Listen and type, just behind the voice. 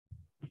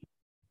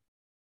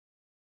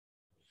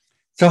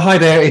So hi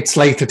there, it's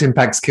Laith at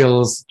Impact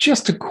Skills.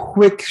 Just a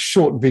quick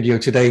short video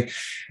today.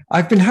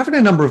 I've been having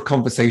a number of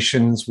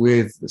conversations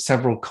with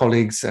several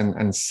colleagues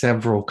and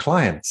several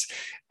clients,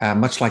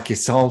 much like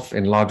yourself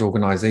in large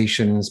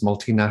organizations,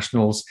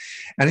 multinationals.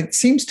 And it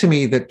seems to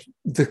me that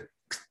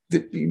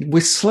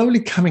we're slowly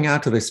coming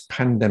out of this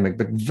pandemic,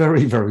 but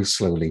very, very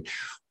slowly.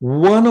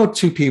 One or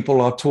two people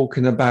are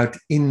talking about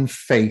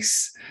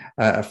face-to-face,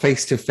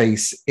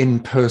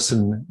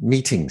 in-person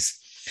meetings.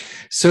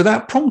 So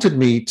that prompted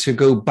me to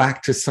go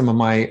back to some of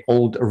my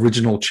old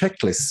original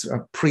checklists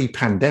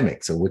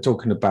pre-pandemic. So we're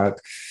talking about,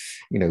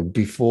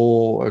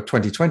 before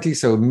 2020,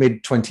 so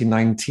mid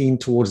 2019,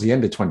 towards the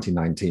end of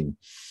 2019.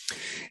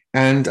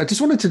 And I just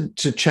wanted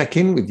to check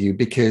in with you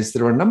because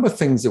there are a number of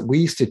things that we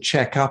used to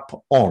check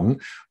up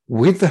on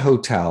with the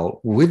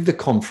hotel, with the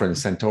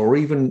conference center, or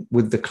even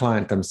with the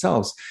client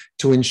themselves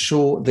to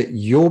ensure that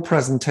your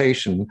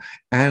presentation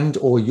and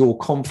or your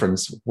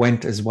conference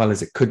went as well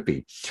as it could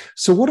be.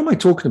 So what am I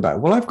talking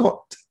about? Well, I've got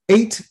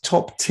 8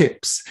 top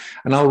tips,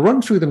 and I'll run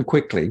through them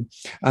quickly,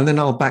 and then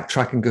I'll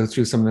backtrack and go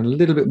through some in a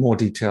little bit more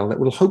detail that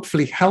will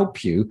hopefully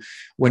help you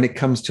when it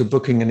comes to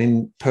booking an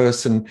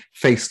in-person,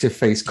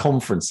 face-to-face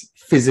conference,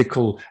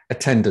 physical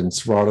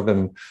attendance rather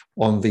than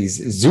on these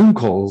Zoom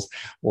calls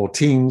or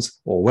Teams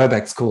or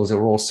WebEx calls that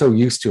we're all so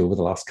used to over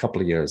the last couple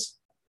of years.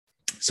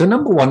 So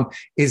number 1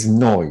 is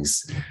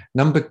noise.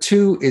 Number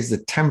 2 is the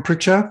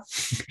temperature.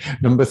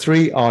 Number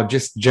 3 are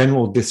just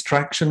general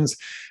distractions.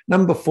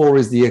 Number 4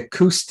 is the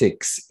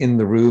acoustics in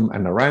the room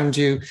and around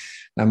you.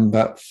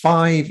 Number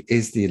 5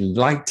 is the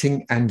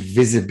lighting and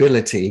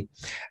visibility.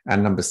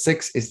 And number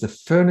 6 is the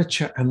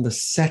furniture and the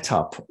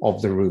setup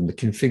of the room, the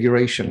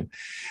configuration.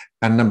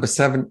 And number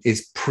 7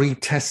 is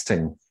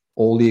pre-testing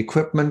all the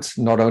equipment,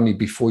 not only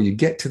before you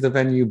get to the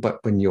venue,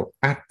 but when you're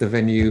at the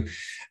venue.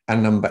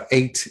 And number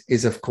 8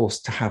 is, of course,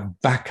 to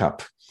have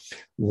backup.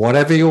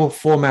 Whatever your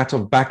format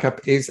of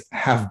backup is,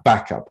 have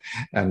backup.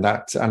 And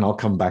I'll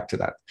come back to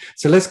that.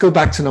 So let's go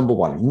back to number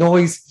 1,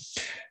 noise.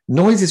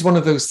 Noise is one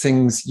of those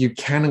things you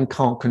can and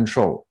can't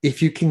control.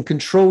 If you can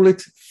control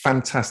it,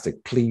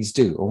 fantastic, please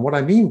do. And what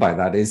I mean by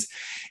that is,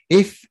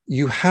 if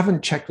you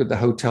haven't checked with the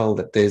hotel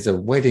that there's a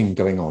wedding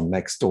going on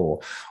next door,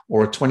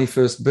 or a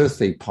 21st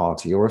birthday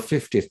party, or a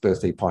 50th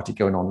birthday party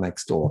going on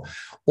next door,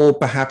 or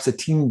perhaps a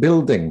team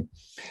building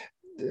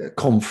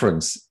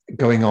conference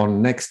going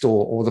on next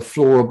door, or the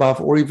floor above,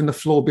 or even the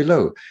floor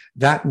below,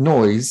 that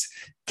noise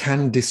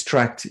can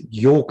distract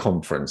your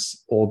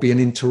conference or be an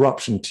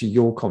interruption to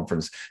your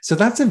conference. So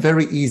that's a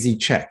very easy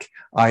check,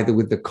 either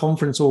with the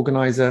conference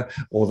organizer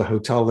or the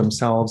hotel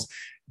themselves,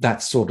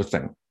 that sort of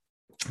thing.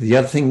 The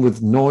other thing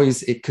with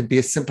noise, it could be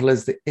as simple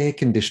as the air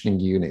conditioning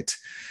unit.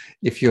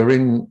 If you're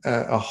in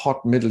a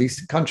hot Middle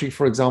Eastern country,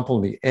 for example,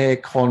 the air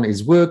con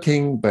is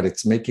working, but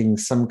it's making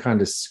some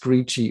kind of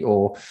screechy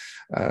or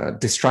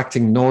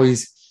distracting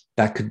noise,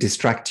 that could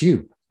distract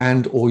you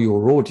and or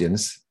your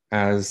audience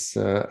as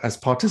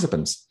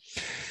participants.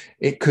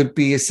 It could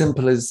be as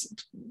simple as,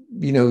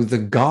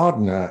 the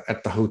gardener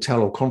at the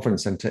hotel or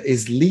conference center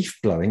is leaf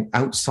blowing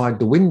outside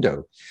the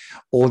window,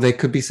 or there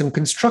could be some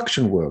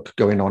construction work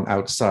going on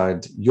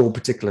outside your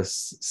particular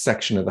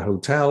section of the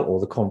hotel or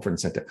the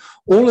conference center.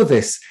 All of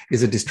this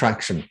is a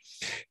distraction.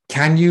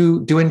 Can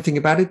you do anything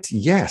about it?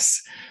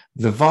 Yes.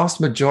 The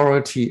vast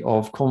majority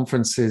of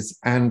conferences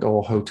and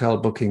or hotel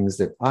bookings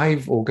that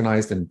I've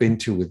organized and been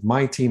to with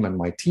my team and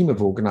my team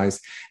have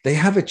organized, they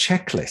have a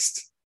checklist.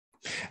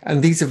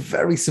 And these are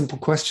very simple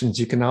questions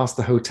you can ask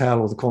the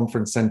hotel or the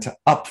conference center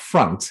up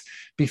front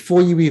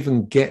before you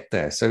even get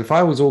there. So if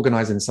I was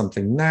organizing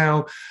something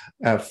now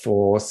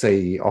for,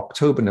 say,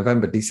 October,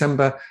 November,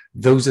 December,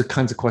 those are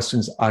kinds of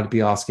questions I'd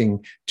be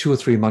asking 2 or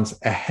 3 months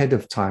ahead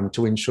of time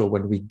to ensure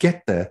when we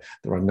get there,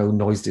 there are no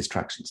noise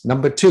distractions.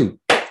 Number 2,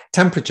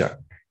 temperature.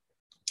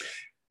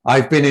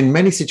 I've been in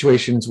many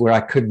situations where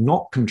I could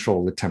not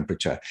control the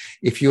temperature.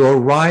 If you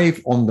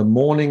arrive on the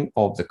morning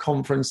of the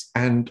conference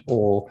and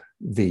or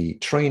the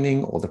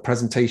training or the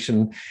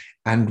presentation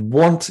and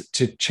want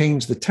to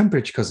change the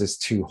temperature because it's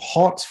too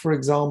hot, for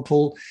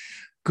example,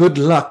 good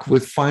luck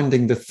with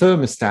finding the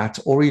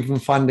thermostat or even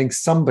finding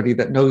somebody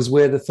that knows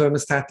where the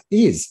thermostat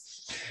is.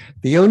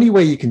 The only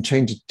way you can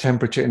change the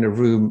temperature in a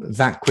room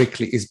that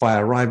quickly is by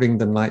arriving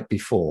the night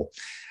before.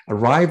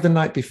 Arrive the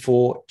night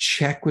before,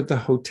 check with the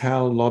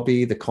hotel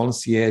lobby, the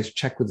concierge,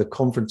 check with the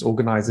conference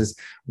organizers,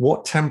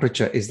 what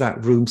temperature is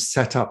that room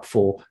set up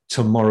for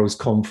tomorrow's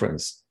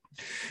conference?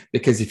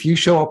 Because if you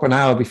show up an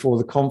hour before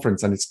the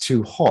conference and it's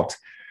too hot,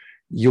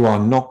 you are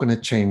not going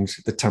to change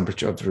the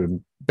temperature of the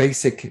room.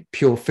 Basic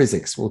pure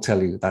physics will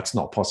tell you that's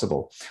not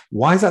possible.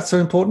 Why is that so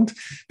important?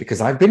 Because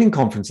I've been in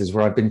conferences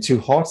where I've been too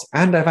hot,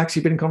 and I've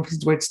actually been in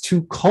conferences where it's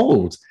too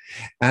cold,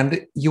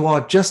 and you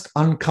are just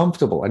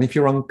uncomfortable. And if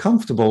you're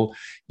uncomfortable,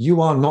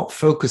 you are not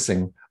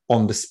focusing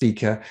on the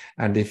speaker.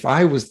 And if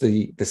I was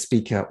the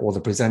speaker or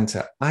the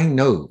presenter, I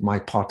know my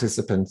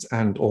participants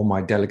and all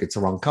my delegates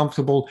are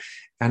uncomfortable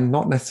and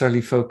not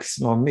necessarily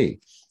focusing on me.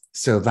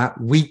 So that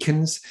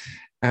weakens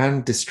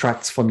and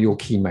distracts from your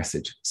key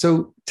message.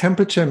 So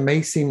temperature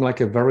may seem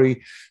like a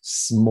very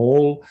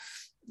small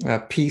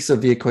piece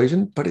of the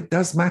equation, but it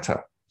does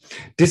matter.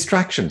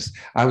 Distractions.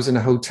 I was in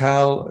a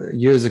hotel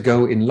years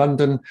ago in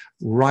London,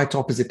 right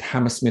opposite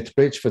Hammersmith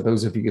Bridge. For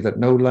those of you that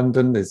know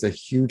London, there's a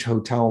huge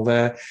hotel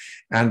there.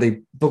 And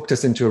they booked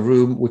us into a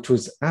room which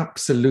was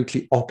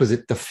absolutely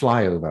opposite the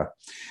flyover.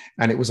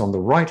 And it was on the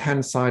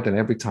right-hand side. And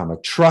every time a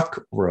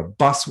truck or a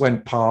bus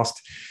went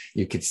past,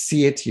 you could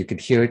see it, you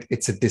could hear it.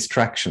 It's a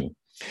distraction.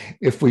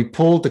 If we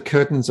pulled the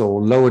curtains or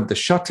lowered the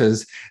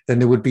shutters, then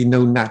there would be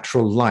no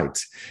natural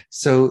light.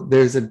 So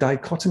there's a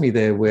dichotomy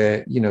there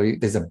where,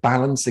 there's a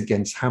balance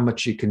against how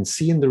much you can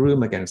see in the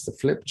room against the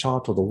flip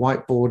chart or the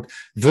whiteboard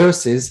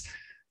versus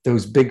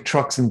those big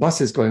trucks and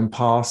buses going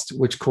past,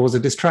 which cause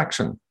a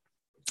distraction.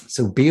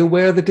 So be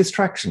aware of the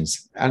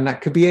distractions, and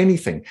that could be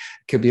anything.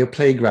 It could be a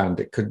playground,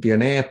 it could be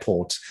an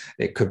airport,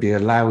 it could be a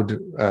loud,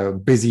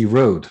 busy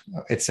road,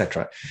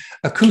 etc.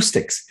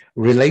 Acoustics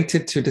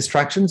related to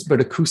distractions,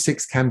 but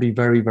acoustics can be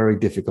very, very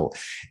difficult.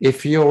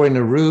 If you're in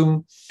a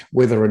room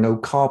where there are no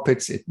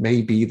carpets, it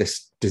may be the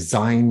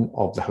design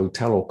of the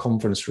hotel or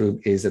conference room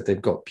is that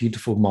they've got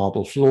beautiful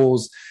marble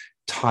floors,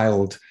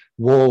 tiled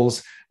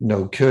walls,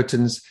 no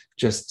curtains,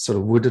 just sort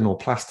of wooden or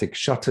plastic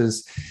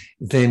shutters,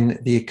 then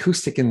the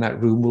acoustic in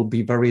that room will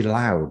be very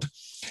loud.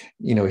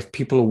 If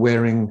people are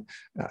wearing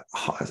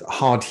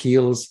hard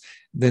heels,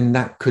 then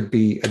that could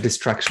be a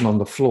distraction on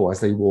the floor as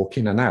they walk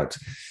in and out.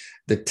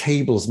 The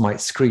tables might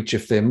screech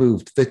if they're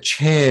moved. The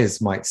chairs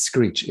might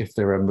screech if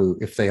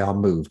they are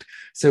moved.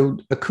 So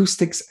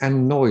acoustics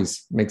and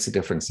noise makes a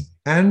difference.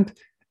 And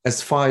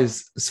as far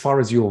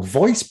as your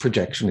voice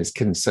projection is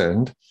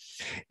concerned,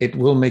 it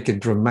will make a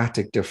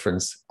dramatic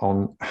difference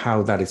on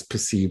how that is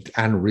perceived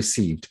and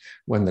received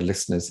when the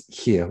listeners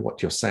hear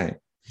what you're saying.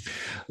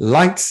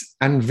 Lights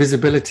and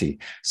visibility.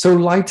 So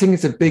lighting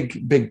is a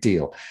big, big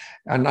deal.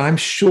 And I'm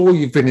sure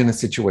you've been in a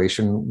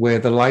situation where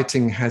the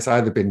lighting has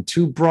either been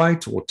too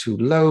bright or too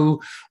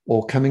low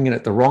or coming in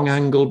at the wrong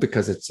angle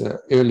because it's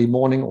early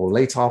morning or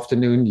late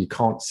afternoon. You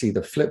can't see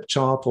the flip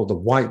chart or the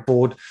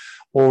whiteboard,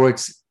 or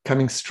it's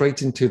coming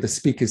straight into the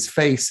speaker's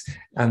face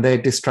and they're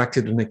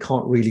distracted and they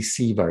can't really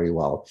see very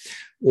well.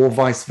 Or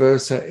vice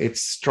versa,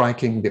 it's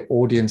striking the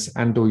audience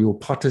and or your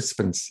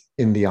participants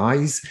in the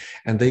eyes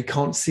and they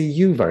can't see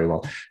you very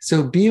well.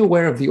 So be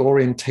aware of the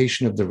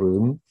orientation of the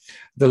room,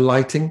 the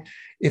lighting.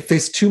 If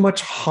there's too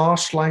much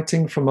harsh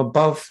lighting from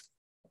above,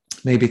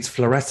 maybe it's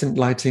fluorescent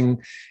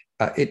lighting,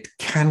 it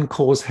can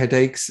cause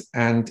headaches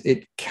and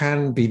it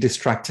can be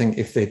distracting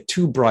if they're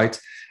too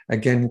bright,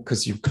 again,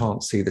 because you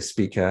can't see the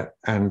speaker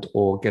and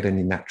or get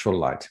any natural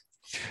light.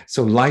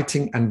 So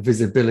lighting and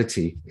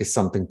visibility is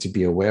something to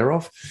be aware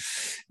of.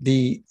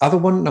 The other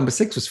one, number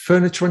 6, was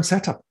furniture and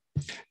setup.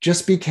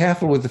 Just be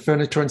careful with the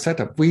furniture and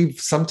setup. We've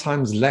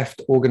sometimes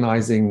left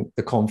organizing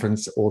the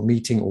conference or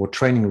meeting or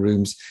training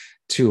rooms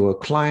to a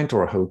client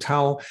or a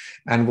hotel,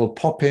 and we'll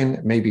pop in,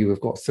 maybe we've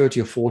got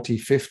 30 or 40,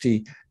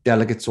 50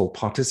 delegates or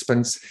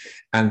participants,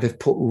 and they've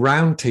put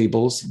round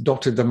tables,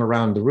 dotted them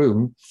around the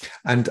room.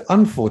 And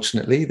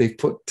unfortunately, they've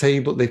put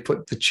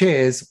the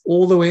chairs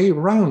all the way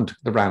around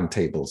the round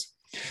tables.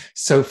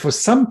 So for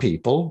some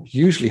people,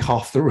 usually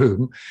half the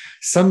room,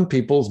 some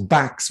people's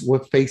backs were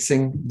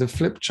facing the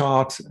flip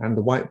chart and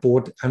the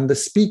whiteboard and the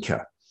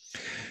speaker.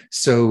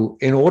 So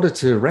in order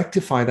to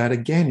rectify that,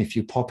 again, if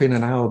you pop in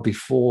an hour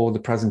before the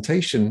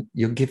presentation,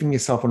 you're giving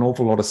yourself an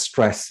awful lot of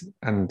stress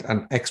and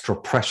extra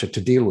pressure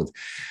to deal with.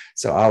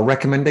 So our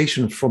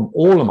recommendation from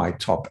all of my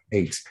top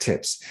 8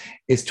 tips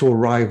is to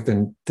arrive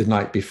the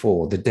night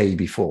before, the day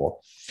before.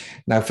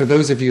 Now, for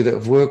those of you that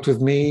have worked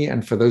with me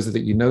and for those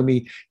that you know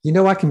me,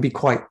 I can be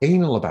quite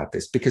anal about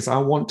this because I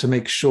want to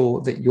make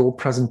sure that your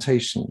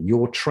presentation,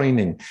 your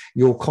training,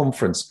 your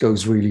conference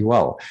goes really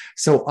well.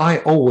 So I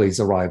always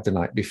arrive the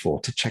night before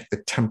to check the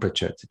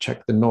temperature, to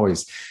check the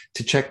noise,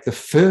 to check the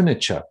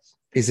furniture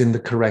is in the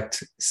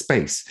correct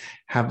space,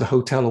 have the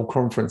hotel or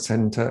conference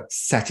center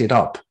set it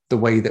up the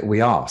way that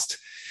we asked.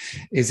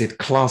 Is it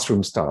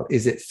classroom style?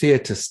 Is it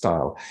theater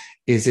style?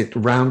 Is it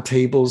round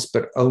tables,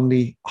 but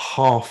only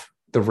half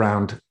the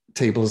round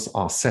tables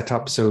are set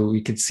up so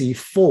we can see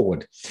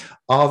forward?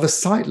 Are the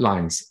sight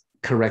lines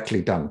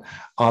correctly done?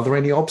 Are there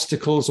any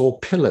obstacles or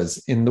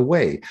pillars in the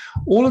way?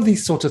 All of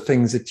these sort of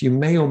things that you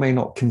may or may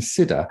not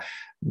consider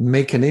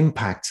make an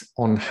impact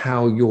on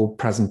how your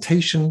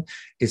presentation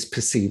is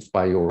perceived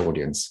by your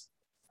audience.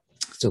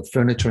 So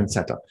furniture and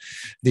setup.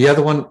 The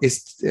other one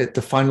is,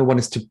 the final one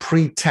is to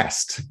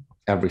pre-test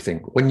everything.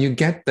 When you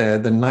get there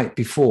the night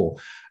before,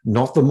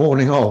 not the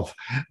morning of,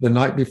 the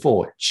night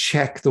before,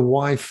 check the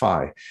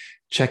Wi-Fi.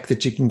 Check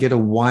that you can get a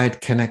wired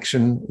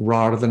connection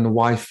rather than a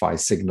Wi-Fi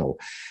signal.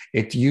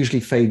 It usually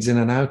fades in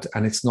and out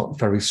and it's not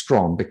very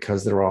strong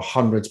because there are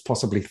hundreds,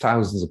 possibly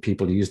thousands of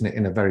people using it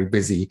in a very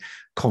busy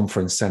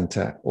conference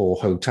center or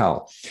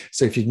hotel.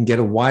 So if you can get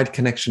a wired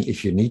connection,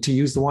 if you need to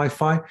use the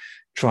Wi-Fi,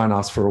 try and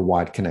ask for a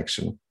wired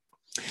connection.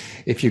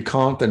 If you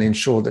can't, then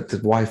ensure that the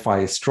Wi-Fi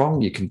is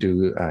strong. You can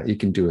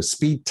do a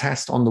speed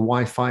test on the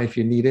Wi-Fi if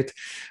you need it.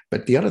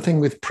 But the other thing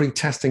with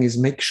pre-testing is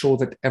make sure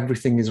that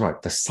everything is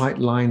right. The sight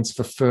lines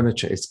for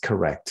furniture is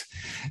correct.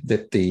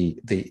 That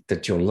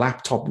that your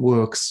laptop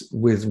works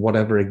with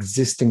whatever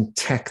existing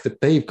tech that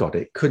they've got.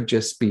 It could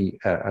just be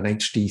an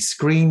HD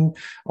screen,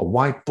 a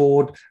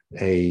whiteboard,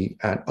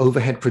 an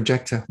overhead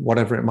projector,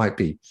 whatever it might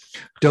be.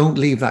 Don't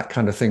leave that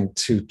kind of thing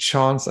to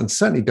chance, and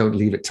certainly don't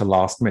leave it to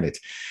last minute.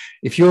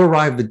 If you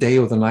arrive the day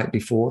or the night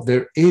before,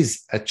 there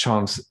is a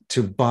chance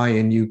to buy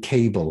a new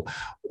cable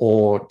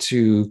or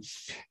to,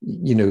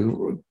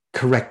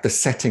 correct the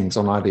settings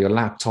on either your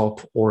laptop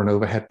or an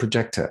overhead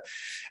projector.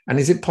 And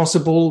is it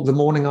possible the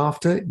morning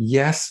after?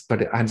 Yes,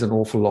 but it adds an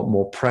awful lot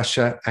more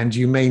pressure, and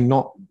you may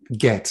not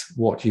get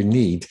what you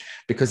need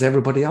because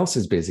everybody else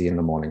is busy in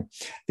the morning.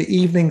 The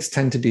evenings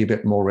tend to be a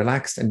bit more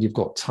relaxed, and you've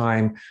got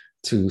time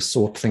to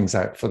sort things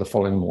out for the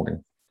following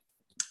morning.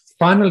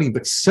 Finally,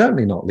 but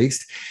certainly not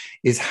least,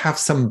 is have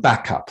some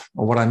backup.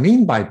 And what I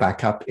mean by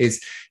backup is,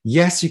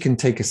 yes, you can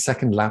take a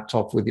second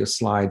laptop with your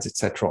slides,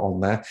 etc., on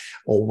there,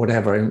 or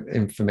whatever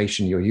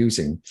information you're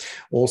using.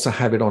 Also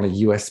have it on a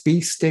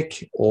USB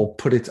stick or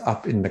put it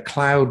up in the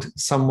cloud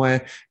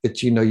somewhere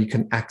that you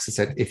can access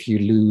it if you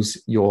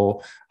lose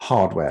your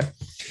hardware.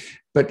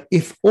 But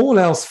if all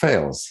else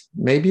fails,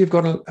 maybe you've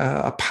got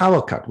a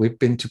power cut. We've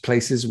been to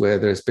places where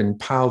there's been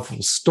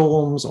powerful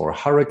storms or a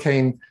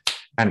hurricane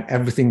and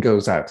everything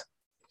goes out.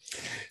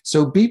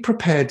 So be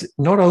prepared.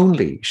 Not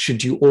only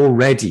should you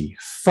already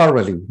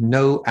thoroughly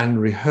know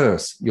and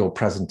rehearse your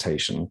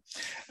presentation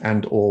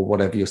and or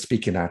whatever you're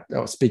speaking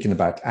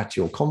about at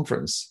your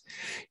conference,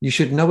 you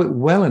should know it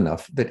well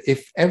enough that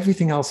if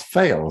everything else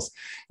fails,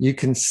 you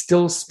can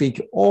still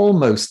speak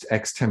almost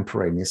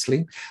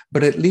extemporaneously,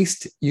 but at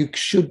least you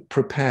should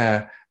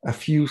prepare a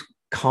few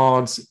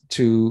cards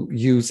to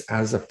use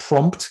as a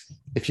prompt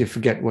if you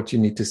forget what you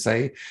need to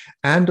say.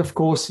 And of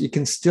course, you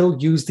can still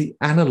use the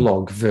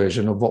analog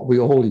version of what we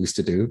all used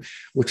to do,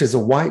 which is a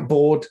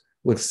whiteboard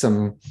with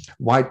some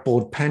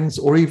whiteboard pens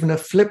or even a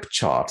flip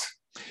chart,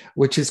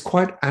 which is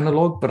quite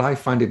analog, but I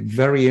find it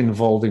very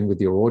involving with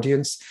your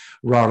audience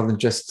rather than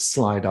just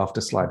slide after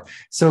slide.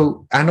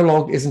 So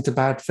analog isn't a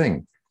bad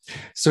thing.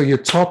 So your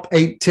top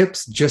 8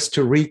 tips, just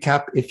to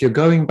recap, if you're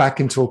going back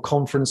into a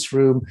conference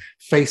room,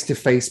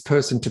 face-to-face,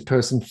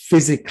 person-to-person,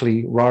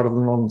 physically, rather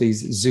than on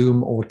these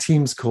Zoom or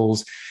Teams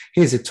calls,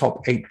 here's a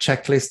top 8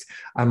 checklist.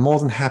 I'm more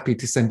than happy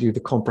to send you the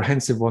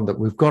comprehensive one that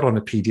we've got on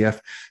a PDF.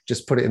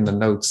 Just put it in the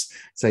notes,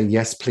 say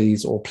yes,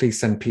 please, or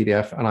please send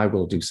PDF, and I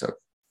will do so.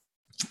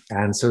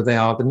 And so they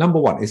are, the number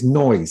 1 is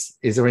noise.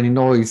 Is there any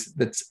noise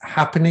that's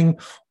happening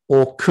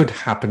or could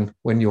happen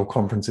when your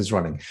conference is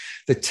running?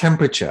 The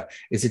temperature,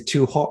 is it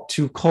too hot,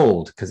 too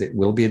cold? Because it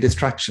will be a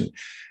distraction.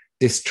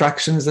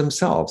 Distractions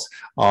themselves,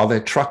 are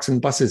there trucks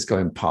and buses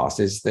going past?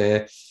 Is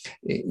there,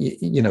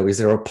 is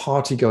there a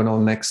party going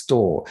on next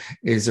door?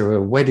 Is there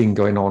a wedding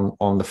going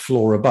on the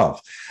floor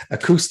above?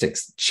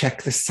 Acoustics,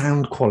 check the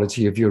sound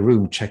quality of your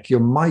room. Check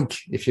your mic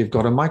if you've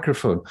got a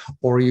microphone,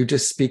 or are you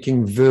just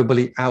speaking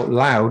verbally out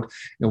loud,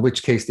 in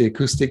which case the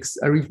acoustics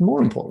are even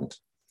more important.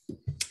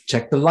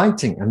 Check the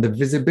lighting and the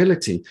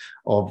visibility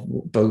of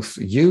both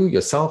you,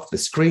 yourself, the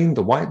screen,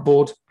 the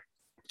whiteboard,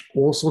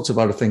 all sorts of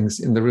other things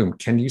in the room.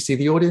 Can you see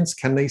the audience?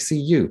 Can they see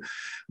you?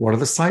 What are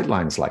the sight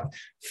lines like?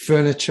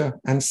 Furniture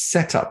and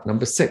setup.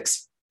 Number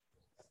 6,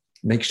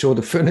 make sure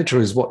the furniture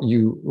is what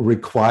you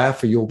require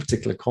for your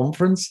particular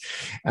conference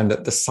and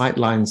that the sight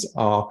lines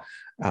are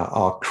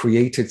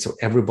created so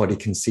everybody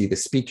can see the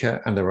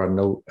speaker and there are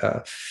no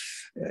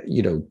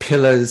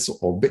pillars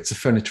or bits of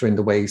furniture in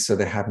the way so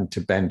they're having to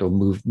bend or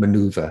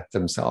maneuver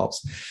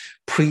themselves.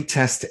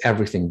 Pre-test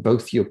everything,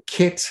 both your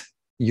kit,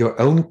 your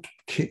own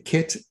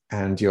kit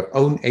and your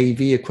own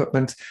AV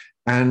equipment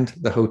and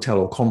the hotel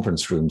or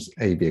conference rooms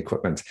AV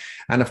equipment.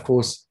 And of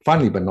course,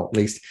 finally but not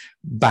least,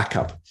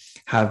 backup.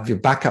 Have your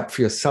backup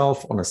for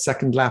yourself on a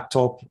second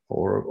laptop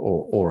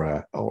or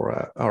a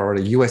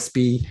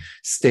USB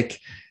stick.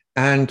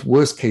 And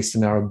worst case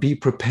scenario, be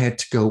prepared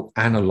to go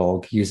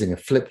analog using a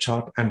flip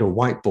chart and a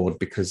whiteboard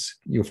because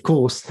you, of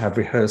course, have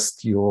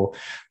rehearsed your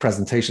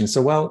presentation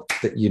so well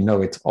that you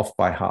know it off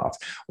by heart,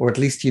 or at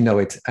least you know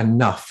it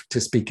enough to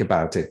speak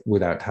about it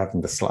without having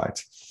the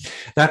slides.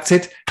 That's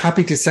it.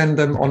 Happy to send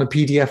them on a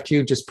PDF to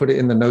you. Just put it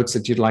in the notes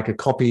that you'd like a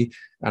copy,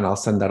 and I'll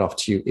send that off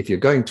to you. If you're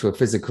going to a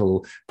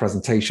physical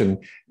presentation,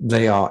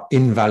 they are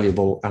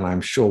invaluable, and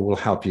I'm sure will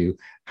help you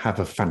have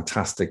a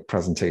fantastic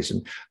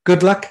presentation.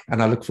 Good luck,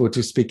 and I look forward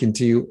to speaking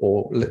to you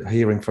or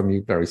hearing from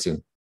you very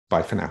soon.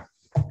 Bye for now.